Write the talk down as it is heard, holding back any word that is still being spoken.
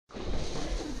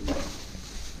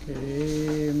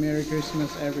Okay, Merry Christmas,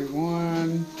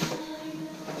 everyone.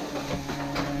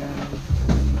 And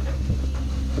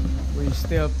we're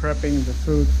still prepping the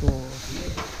food for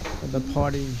the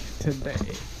party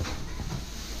today.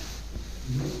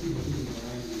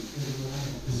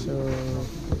 So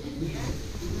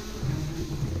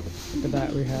after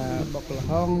that we have bok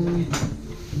lahong,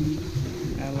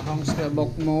 and lahong still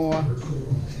bok more.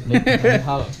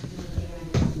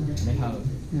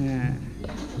 Yeah.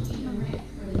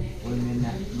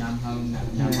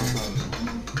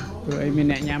 Tụi mình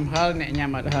nè nhầm hơn, nè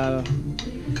nhầm ở hơn.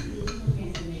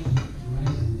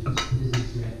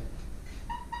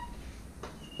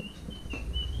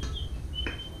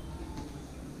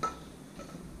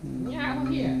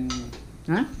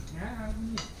 Hả?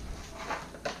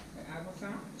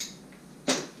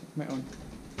 Mẹ ổn.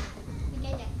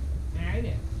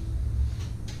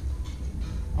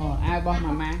 Ai bom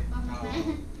mama?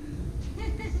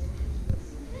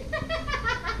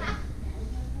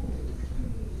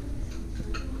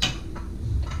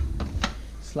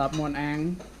 Slap muôn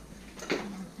ăn.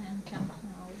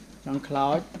 Trong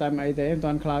cloud, tại mấy thế,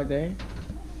 toàn cloud thế.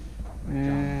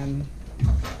 And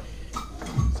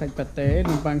sạch bát tế,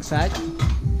 nông băng sạch.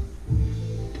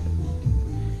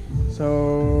 So,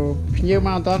 nhiều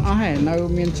màu toàn ó hẻ, nâu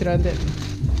miên trơn thế.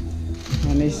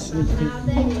 Mà này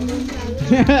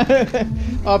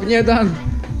nhiều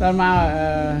toàn màu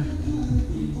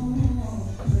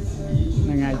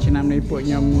ngày trên năm nay buổi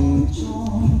nhầm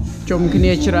chung cái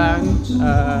này trắng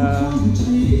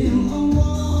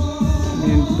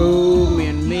miền Phu,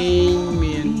 miền Minh,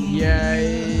 miền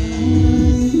Dây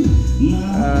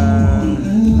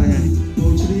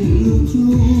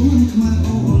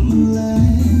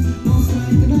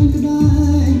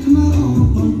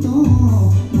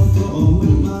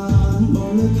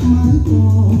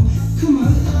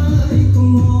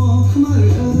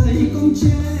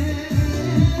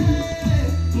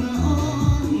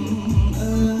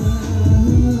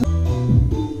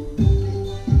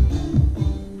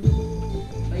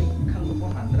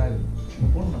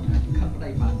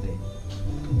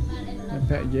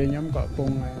về nhóm cọ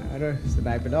cùng rồi sẽ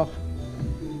đại bật đọc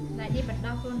đại đi bật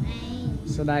đọc luôn này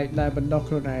sẽ đại bật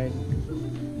đọc luôn này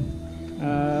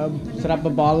sẽ đập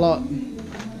ball lọ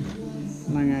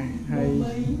này ngày hay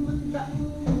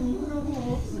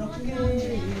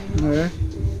nữa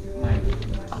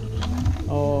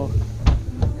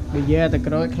bây giờ ta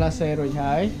có class rồi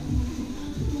hả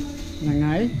này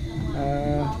ngày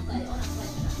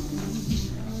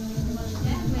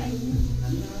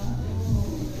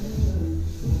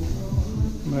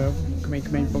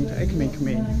Kemeng pong thấy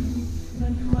kemeng.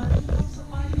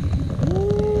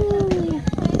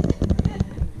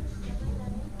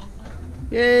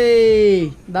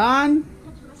 Yay! Don,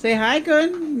 say hi,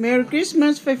 con. Merry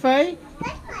Christmas, Fei Fei.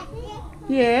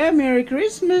 Yeah, Merry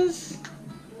Christmas.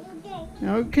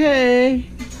 Okay.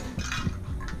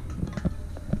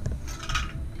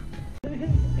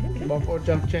 Bọc ô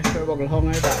trong chết rồi bọc là hôm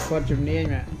nay đã qua chừng niên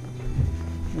mà.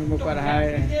 Một quả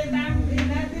hai.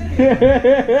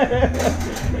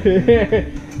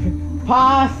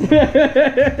 Pass.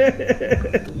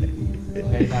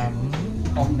 Đây là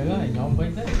con nữa thì nhóm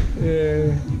với đấy.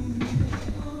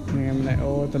 Em lại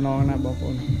ô tao non nè bọc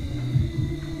ôn.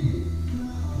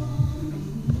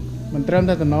 Mình trâm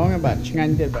ta tao non các bạn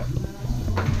nhanh thiệt bạn.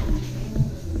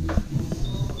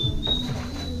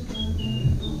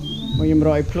 Mau nhầm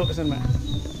rồi plug xem bạn.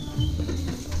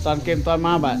 Toàn kem toàn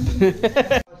ma bạn.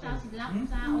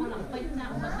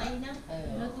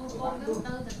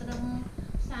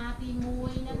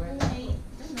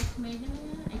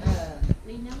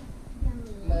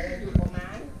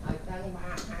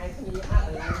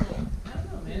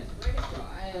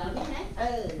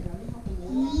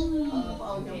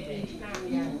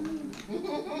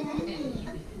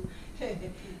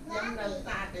 Nhâm lần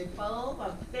xa cái phố và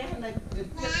té lên cái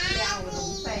dao và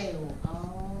rụng xèo.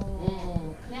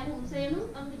 Nhà hùng xèo nó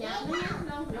ông dạ nó nhát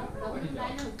đâu đâu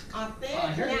đây đâu.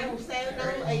 Té nhà hùng xèo đâu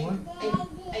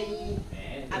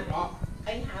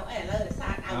anh hảo ẻ lên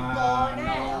xa ăn cô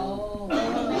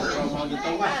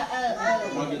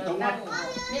đó.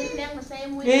 Nên đang mà xe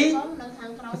mua có một lần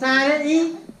thằng cầu. Xa đấy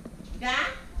đi. Gá,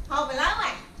 thôi phải lớn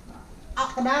vậy.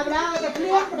 Đá cái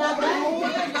clip đá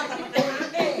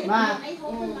mà Ấy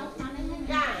thôi không đâu mà nên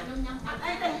dạ.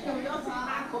 ấy đây chùi vô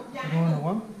xa cục da. Ngon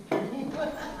quá.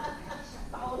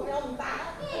 Tao trong ta.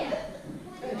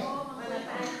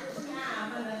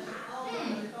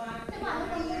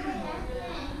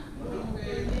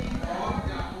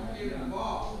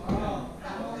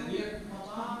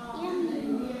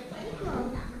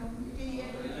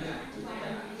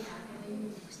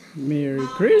 Merry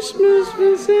Christmas,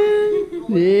 Vincent.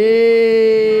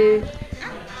 Yeah.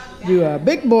 You are a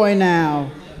big boy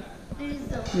now.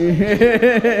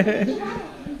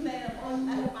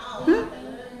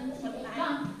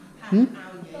 Hmm?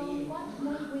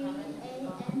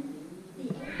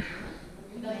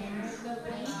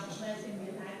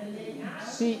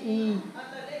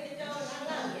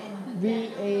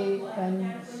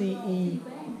 CEVANCE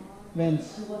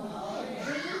Vance.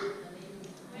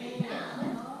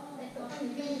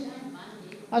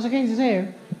 Sao kinh gì thế?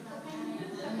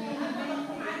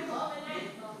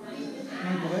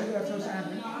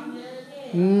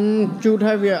 Should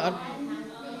have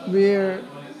we're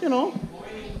you know,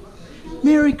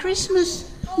 Merry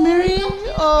Christmas, Merry.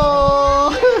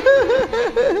 Oh,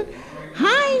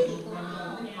 hi.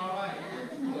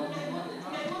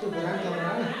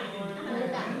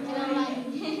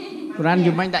 Run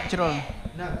you mind that children?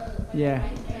 Yeah.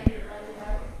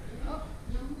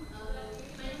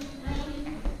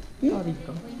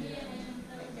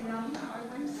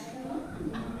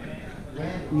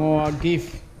 More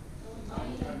gift.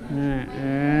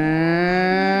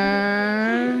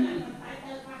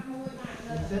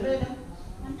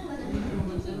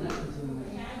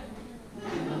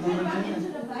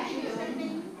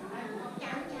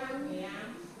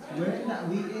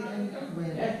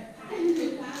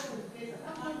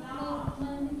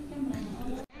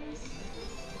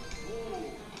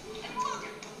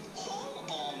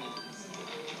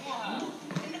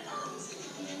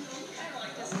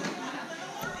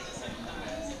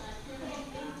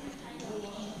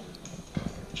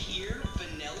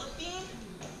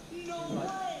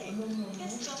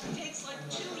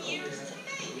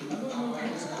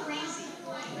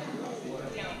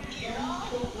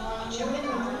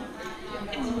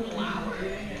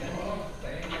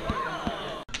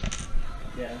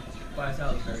 Yeah, by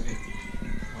itself is very good.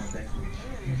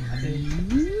 I think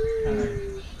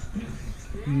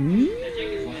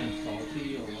it wasn't salty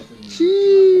or wasn't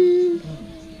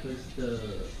because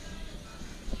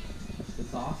the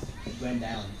sauce went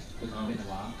down because it's been a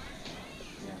while.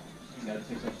 Yeah, you gotta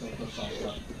take that sauce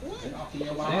up.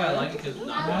 Yeah, I like it because it's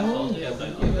not that salty. It's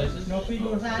like delicious. So for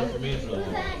me, it's really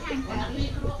good.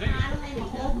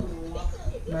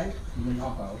 Đấy, mình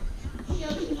học vào.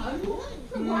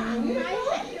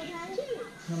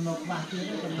 Nộp bạc kia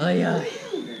đó. Ơi ơi.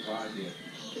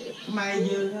 Mày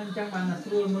dư chắc bằng là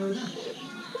xua mưa đó.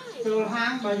 Xua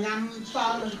hang bà nhâm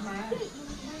to lên mà.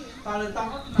 To lên to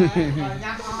hết mà. Bà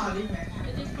nhâm ho đi mẹ.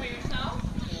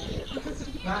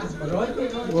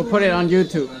 We'll put it on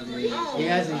YouTube. He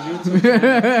has a YouTube.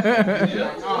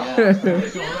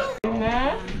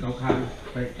 Đâu khăn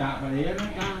phải tạ vào đấy đó.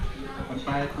 Còn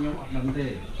tay nhau nằm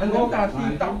thế. Anh có cả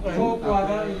phim tóc khô qua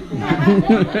đó.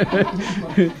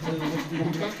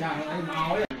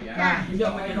 Bà, bây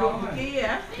giờ mày nói kia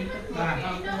á. Bà.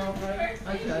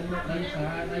 Anh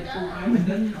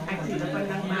chỉ là phần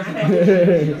năng má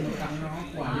đây.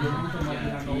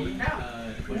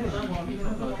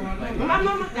 Má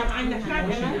gặp anh là khác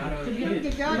vậy đó.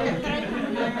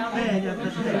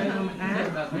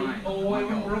 Ôi,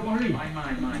 broccoli.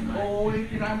 Ôi,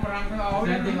 ram thôi ôi.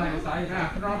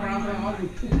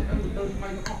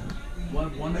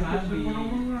 One time we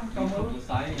took the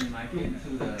side and I came to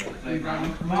the playground.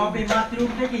 Mò bị mặt luôn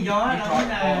cái gì gió đó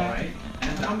là.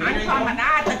 Anh con mà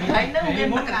đã tự thấy nó game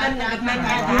nó cần là được mang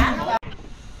ra thả.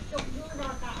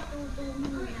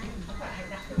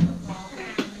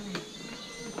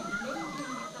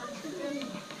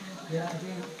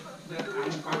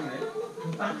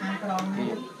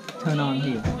 Turn on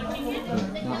here.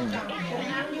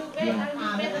 Yeah.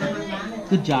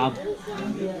 Good job.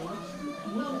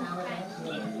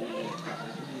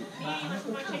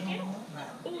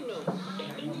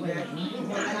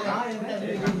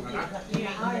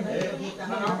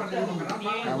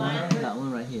 That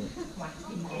one right here.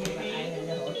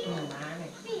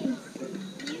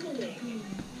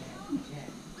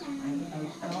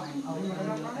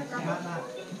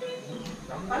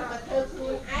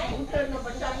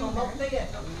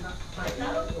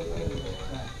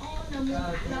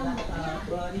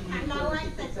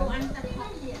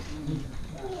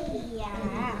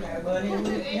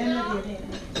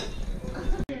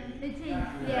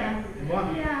 Yeah.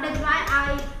 That's why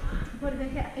I put the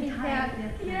hair in hair.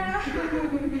 Yeah.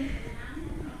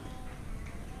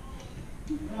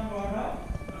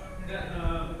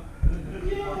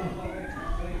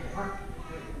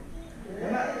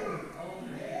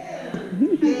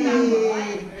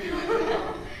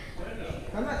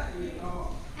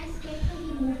 I scared he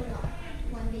move a lot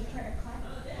when they try to cut.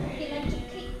 He like to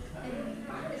kick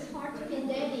and it's hard to get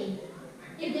daddy.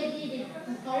 If daddy did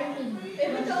golden. It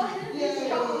was all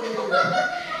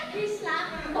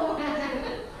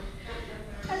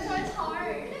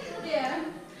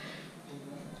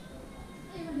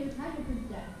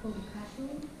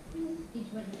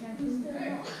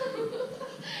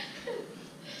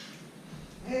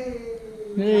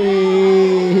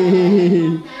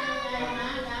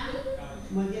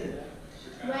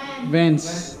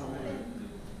Vans.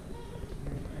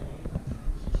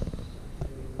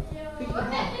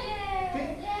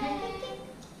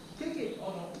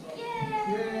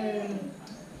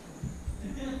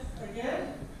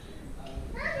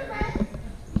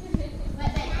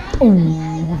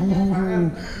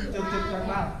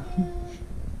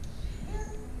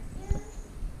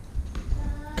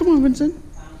 Come on, Vincent.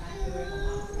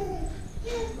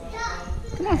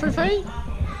 Come on, Fifi.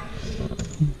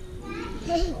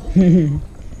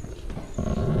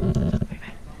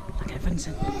 Look at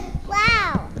Vincent.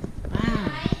 Wow.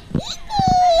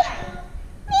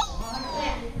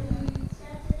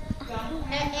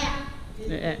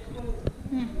 Yeah.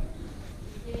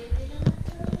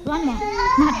 One more.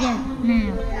 Not yet.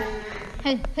 Now.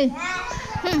 Hey, hey.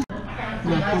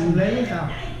 Cùng lấy sao?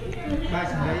 Ba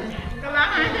xử lý.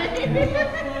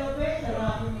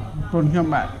 Con không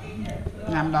bạn.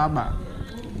 Ngắm đó bạn.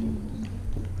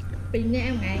 Pin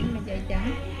nha ngày mà trời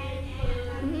trắng.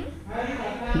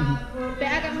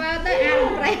 Bé cầm mơ tới ăn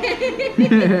rồi.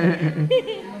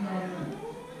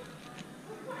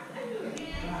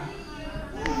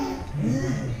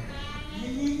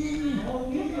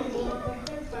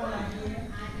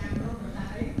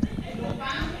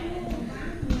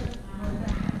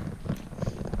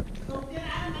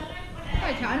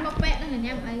 Phải chọn một vẹn đó là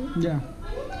nhầm ấy. Dạ.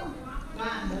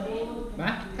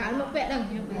 Chọn một vẹn đó là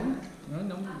nhầm ấy. Nó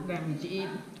làm chị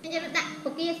Anh cho nó đặt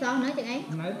vào kia xong nữa chừng ấy.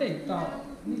 nói tỉ tỏ.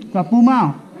 Và pu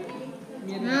mau.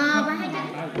 Và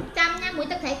 200 nha, mũi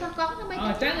ta thấy con nó mấy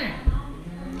cái. Chắc này.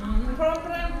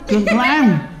 Trường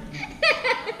clam.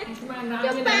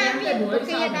 Chụp ba miệng của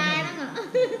kia đai đó hả?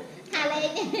 Thà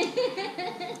lên nha.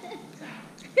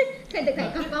 Thầy tự thấy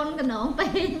con cái nón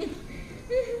tay.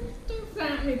 Xa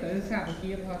đi tới xạo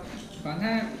kia thôi. Còn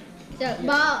ha. Chợ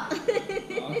bò.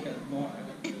 Chợ bò.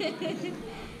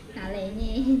 Thà lên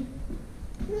nha.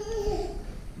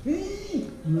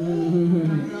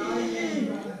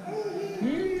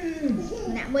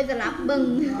 Nạ môi ta lọc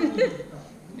bừng.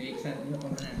 Đi sẵn như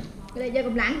con này. Cái này giờ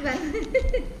cũng lãng rồi.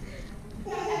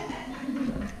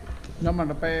 Nó mà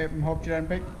nó pe hộp trên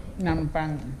pick nằm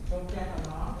bằng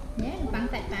Nhé, băng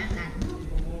tại phá đặt.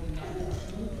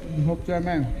 hộp trên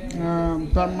men.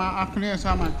 Toàn mà ác này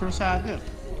sao mà crossa chứ?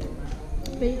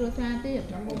 Pi rồi xa tiếp.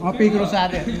 Pi crossa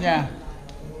đấy nha.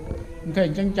 Thầy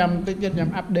chân chăm tích nhất nhằm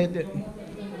update đấy.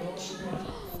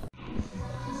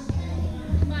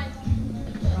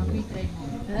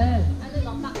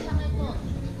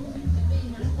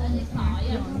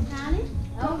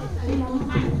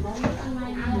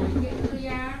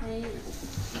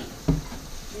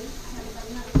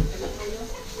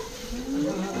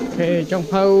 Ok, trong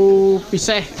phâu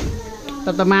pizza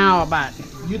tatamao bạn.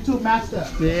 YouTube Master.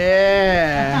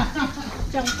 Yeah.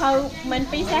 Trong khâu mình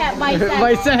pizza bay xa.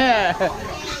 Vậy xe.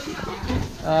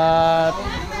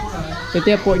 Tiếp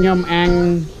tiếp của nhóm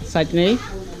ăn sạch ní.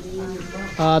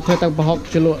 Thôi tao bỏ hộp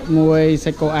cho lụa mùi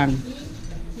sạch cô ăn.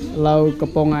 Lâu cặp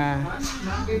bông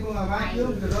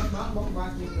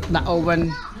đặt oven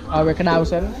ở về cái đau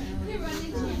sến.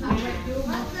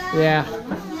 Yeah.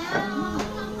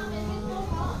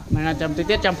 Nah, jam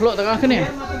titit jam peluk tengah ke ni.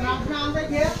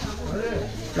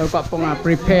 Lalu Pak Pong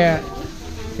prepare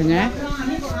kenya.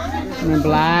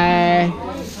 Membelai.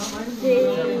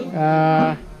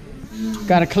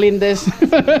 Gotta clean this.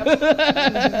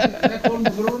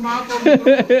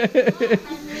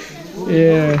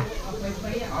 Yeah.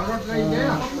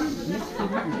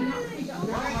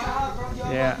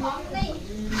 Yeah.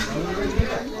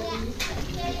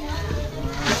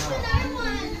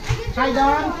 Hi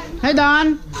Don. Hey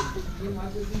Don.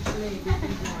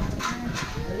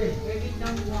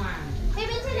 Hey,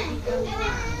 Vincent.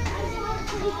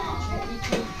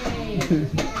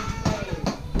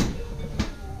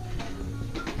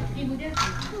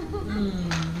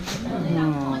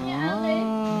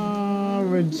 Oh,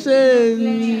 Vincent.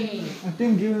 I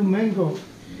think give him mango.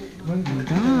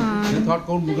 Thoát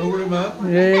con một gấu đấy mà.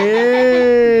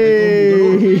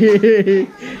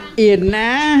 Yên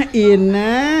ná, yên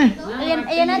ná.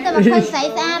 Yên á, tao mà khơi xảy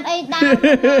ra đây đau.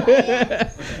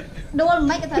 Đua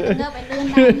mấy cái thời ngơ phải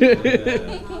đương đau.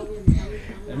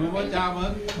 Mới bắt chào mà.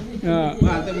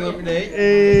 Bạn tôi ngược đấy.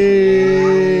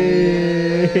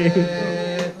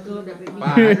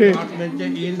 Bà con mình chơi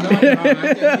yên đó, bà chơi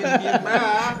yên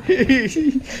ba.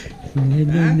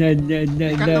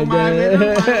 Cắt đầu bài lên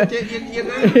đó, bà chơi yên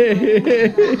đó.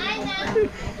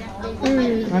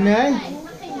 Anh ơi.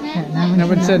 Nào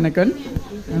Vincent này cấn.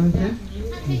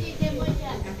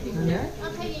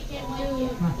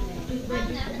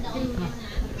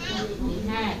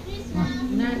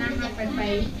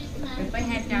 ไปใ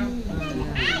ห้เจ้า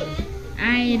ไ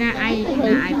อ้นะไอ้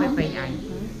ไปไอ้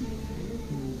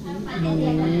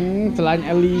selain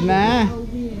Alina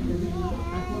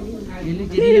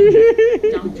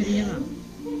trong chia à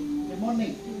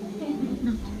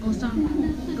cô xong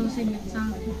cô sinh nhật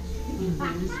xong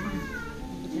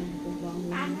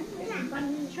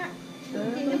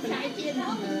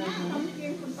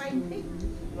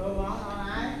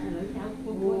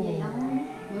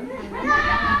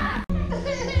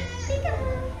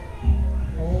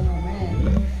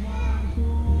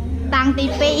tăng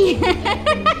tivi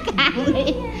càng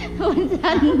đi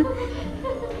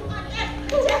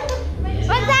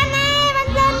Văn Dân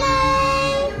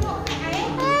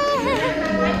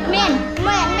miền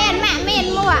mẹ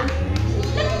miền mua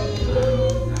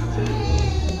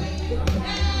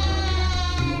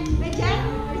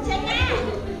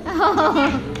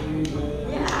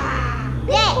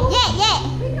yeah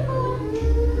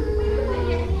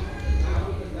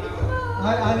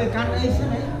Ở về căn ấy sẽ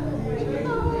đấy.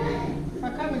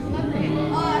 Phải cắt mình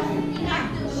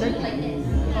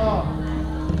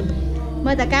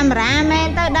mời ta camera mẹ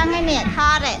tao đăng cái nè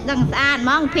thò đấy đằng xa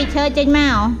mong picture trên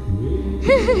màu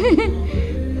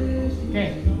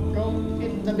okay go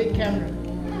in the big camera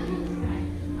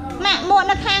mẹ mua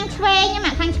nó khang thuê nhưng mà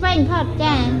khang thuê thật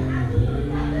chà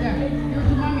yeah you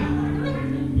to mommy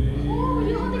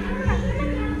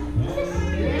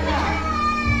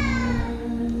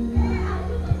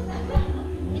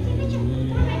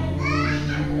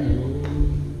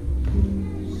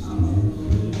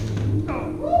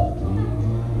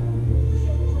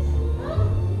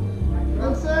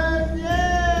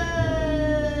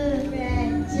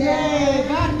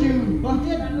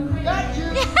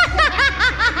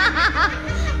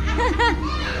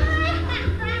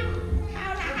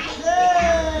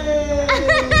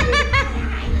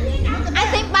I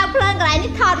think bao phơi cái này nó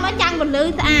thọt nó chăng còn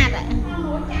lưới xa đấy.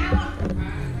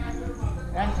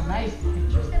 that's a nice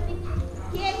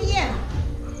Here.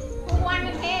 Who want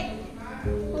a head?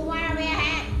 Who want a red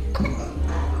hat?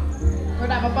 tôi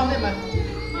đặt vào bông đây mà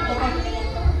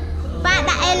Bà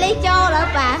đã Eli cho rồi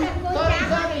bà.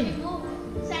 sorry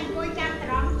Sang cô chăm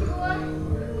tròn chưa?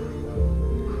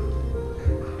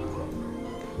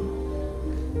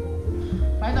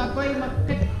 phải đòi quay mà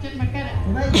chết mà cái này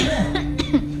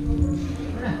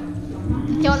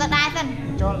Cho ra đai xin.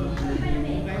 cho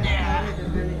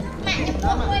Mẹ nhập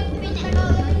thuốc quay vì chạy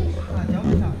đôi rồi.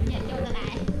 Dạ cho ra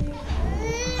đai.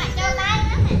 Mẹ cho đai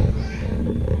nữa mẹ.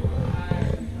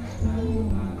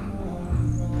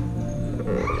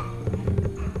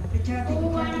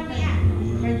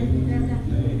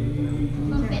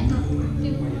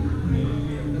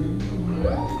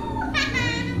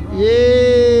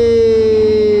 yeah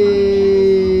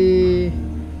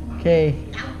okay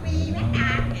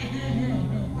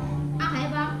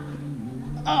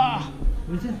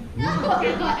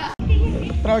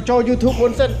Rồi cho YouTube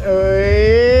cuốn sách ơi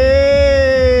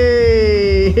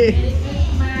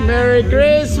Merry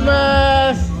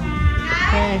Christmas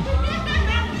okay.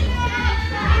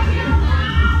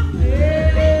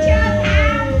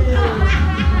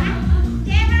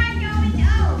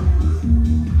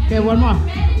 Okay, one more.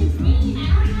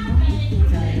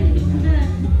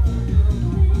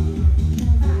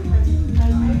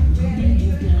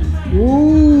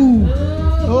 Ooh.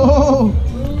 Oh.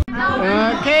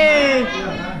 Okay.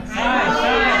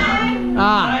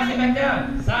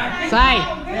 Sai.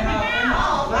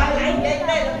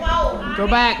 Go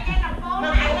back.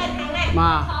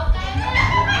 Ma.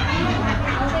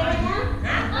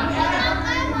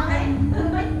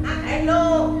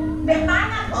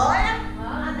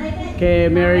 Okay,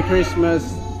 Merry Christmas.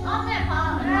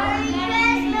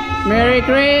 Merry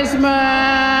Christmas.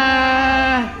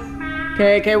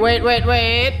 Okay, wait.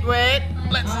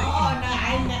 Let's see.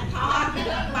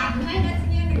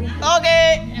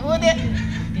 Okay, vô đi.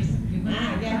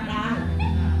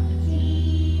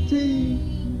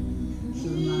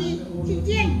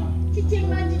 Chị Chiên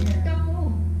lên chị cho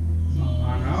cô.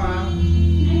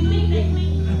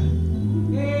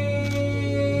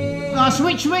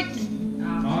 Switch.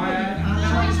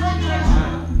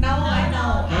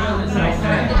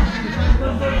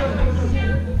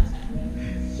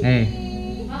 Hey.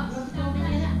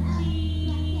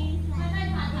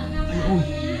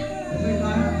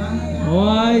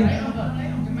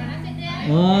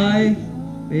 Ôi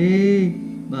Pi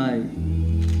 7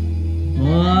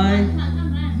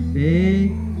 Pi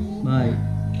 7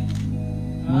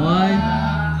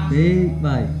 Pi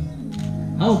 7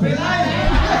 Okay.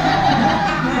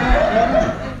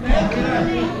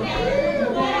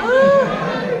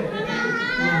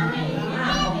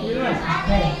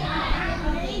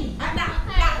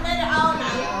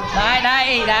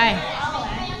 đây đây.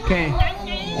 Ok.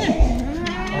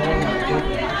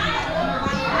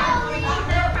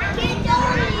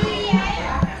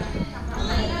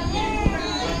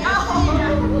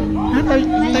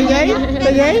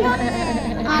 Tờ giấy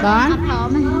đó.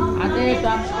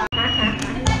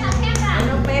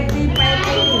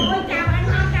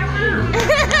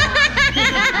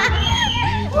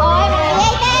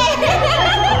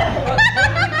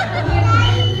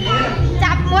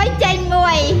 chập muối chanh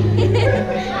muối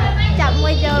chập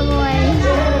muối chơi muối.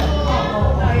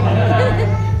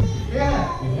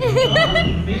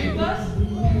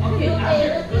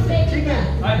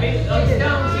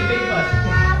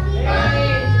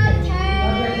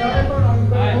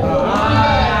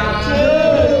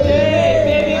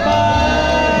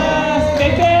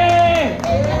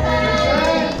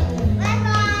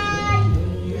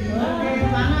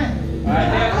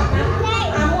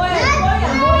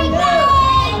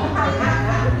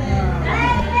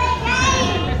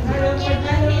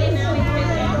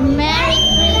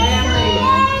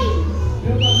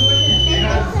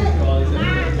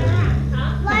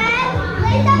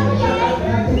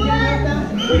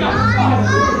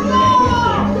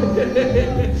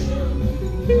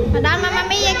 Mà đón mama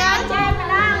mi vậy con?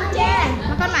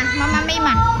 Mà con mà mama mi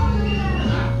mà.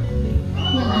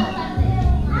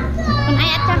 Con ai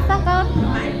ăn chắc sao con?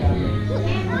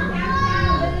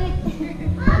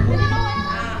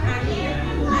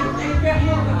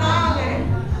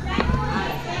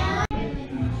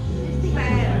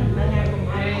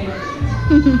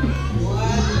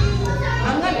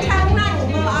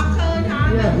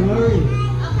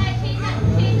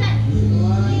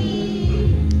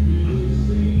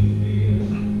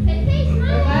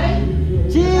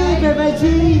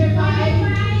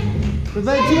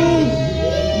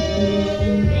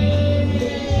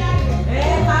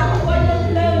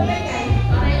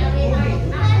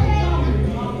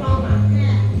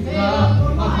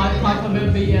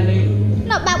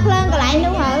 Nó bao phơn còn lại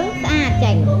nữa hả? À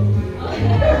chảnh.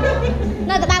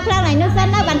 Nó bao phơn này nó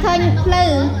xanh nó bàn khơi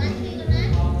lư.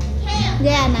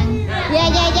 Dạ nè. Dạ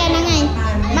nè ngay.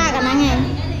 Ba cả nè ngay.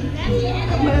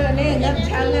 Mưa này ngất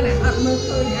chân cái này, mưa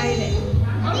khơi ai này.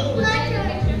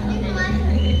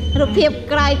 Rụp hiệp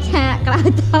cài chạ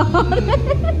cài to.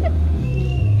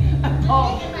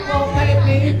 Cô phải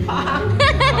đi phá.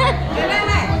 Cái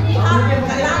này họ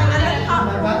cả lăng anh họ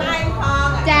ai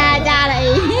phá. Cha lại.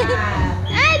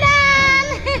 Ai đàn.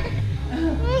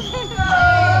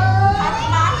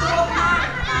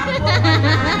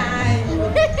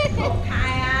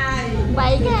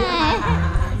 Bảy cái.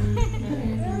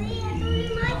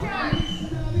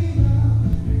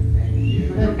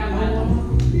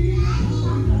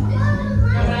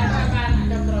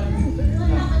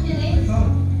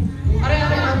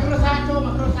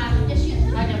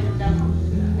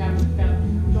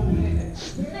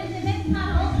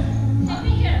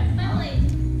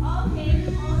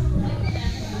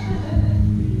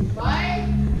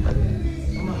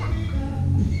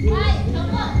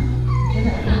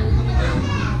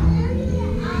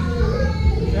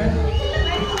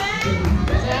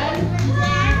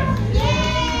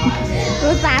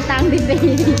 Cô xa tăng đi vậy.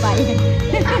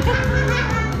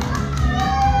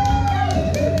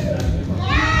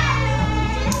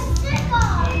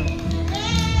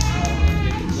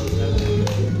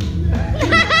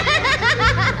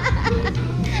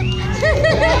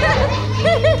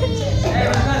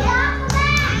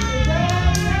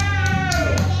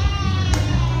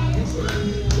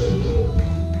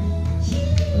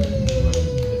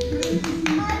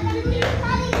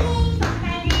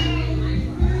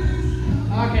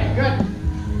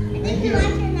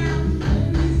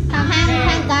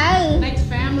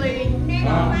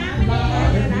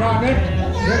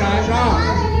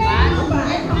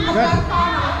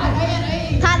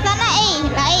 Thật ra này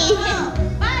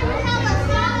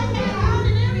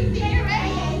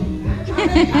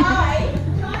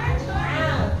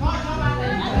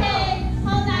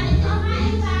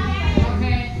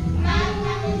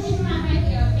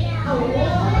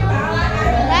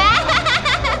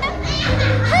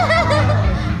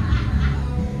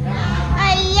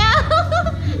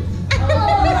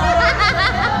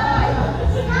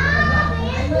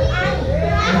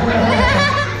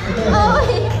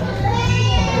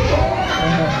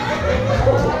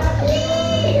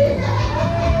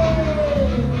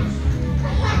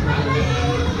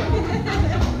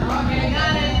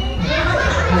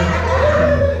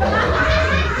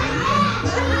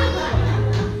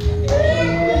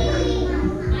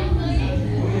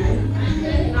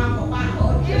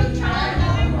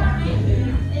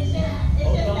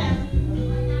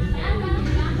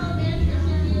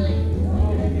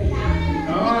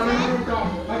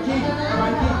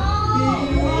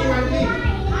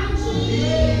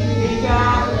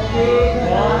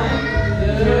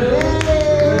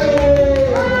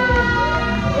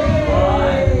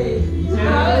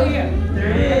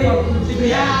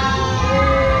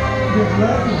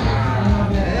Mary,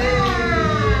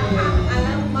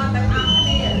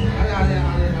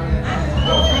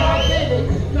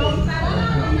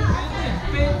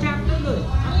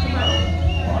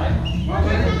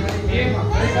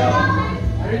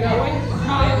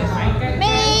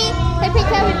 take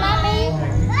picture with mommy.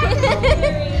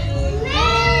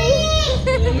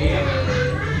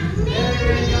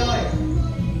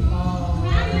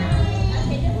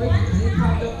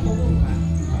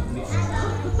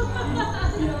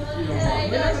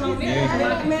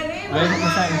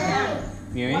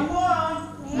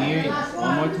 Mary,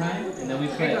 one more time, and then we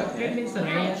pray.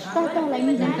 Tôi lấy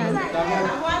mình chẳng cần.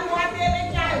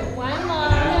 One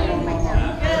more.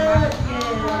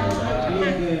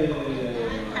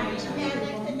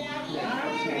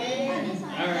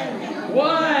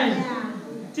 One,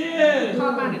 two,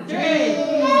 three.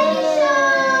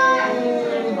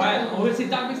 Alright, we're gonna say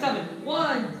Dr. Seven. 1,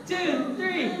 2,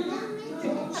 3.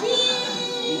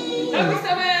 Dr.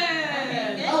 Seven!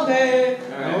 Okay.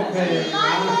 Okay.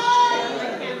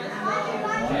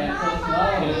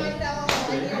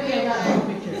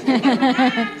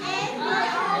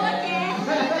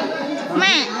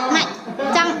 Mẹ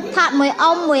chẳng thọt mùi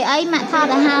ông mùi ấy mà thọt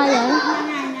là hai vậy.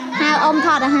 Hai ông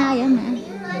thọt là hai vậy mẹ.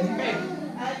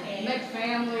 Next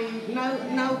family,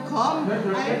 no come.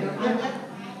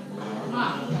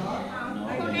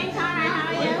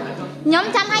 Nhóm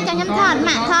chăm hay cho nhóm thọt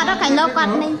mà thọt đó cảnh lô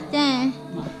con đi. Chà.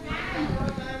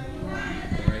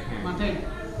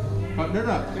 Thật đứt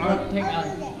rồi. Take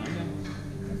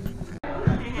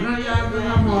Nó ra cái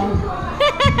Nam Môn.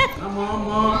 Nam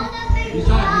Môn. Đi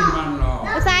sai thì bằng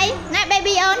rồi. Say, nãy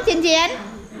baby on chiến chiến.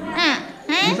 À,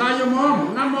 hả? Đi sai cho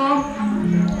môn. Nam Môn.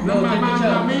 Nó mà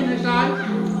mang mình đi sai.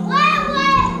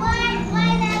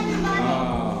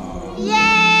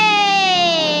 Yeah.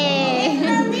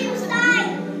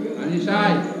 Đi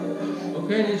sai. Ok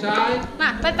đi sai.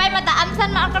 Mà bay mà ta âm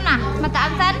sân mà con mà ta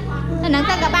âm sân. Nó nắng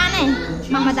ta cả ba này.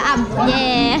 Mà ta âm.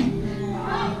 Yeah.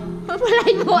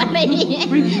 Lấy muộn này.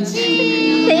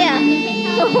 Thế à?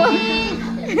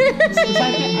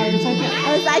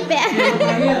 Sai vẽ.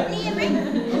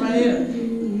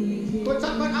 Con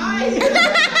sắp con ai?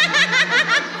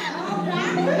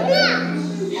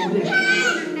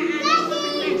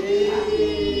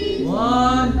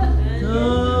 One,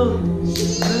 two,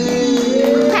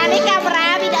 three. Thằng đi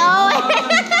camera video.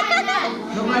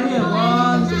 Look right here.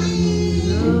 1, 2,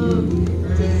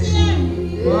 3.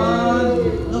 1.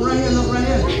 Look right here. Look right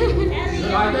here.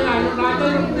 Lại tới này, lại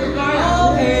tới lại.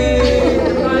 Okay.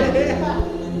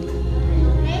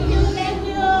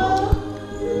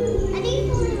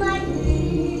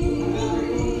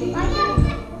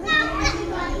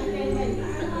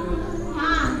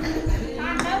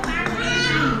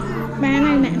 Ba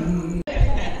này nè.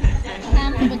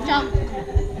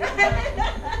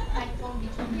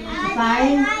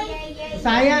 Sai.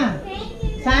 Sai à?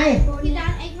 Sai.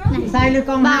 Sai được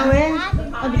con bao ấy.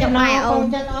 Ôm trong này ôm.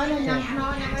 Con chân ơi nó nhặt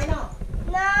nó nhặt ấy đâu.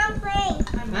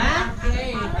 Hả?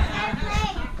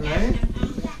 Play.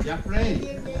 Yeah, play.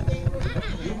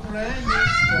 You play.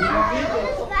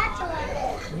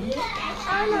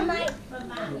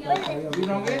 You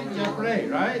don't eat, you play,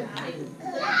 right?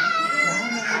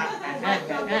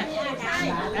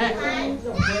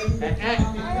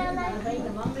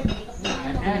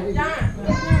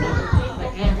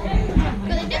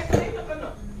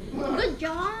 Good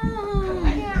job.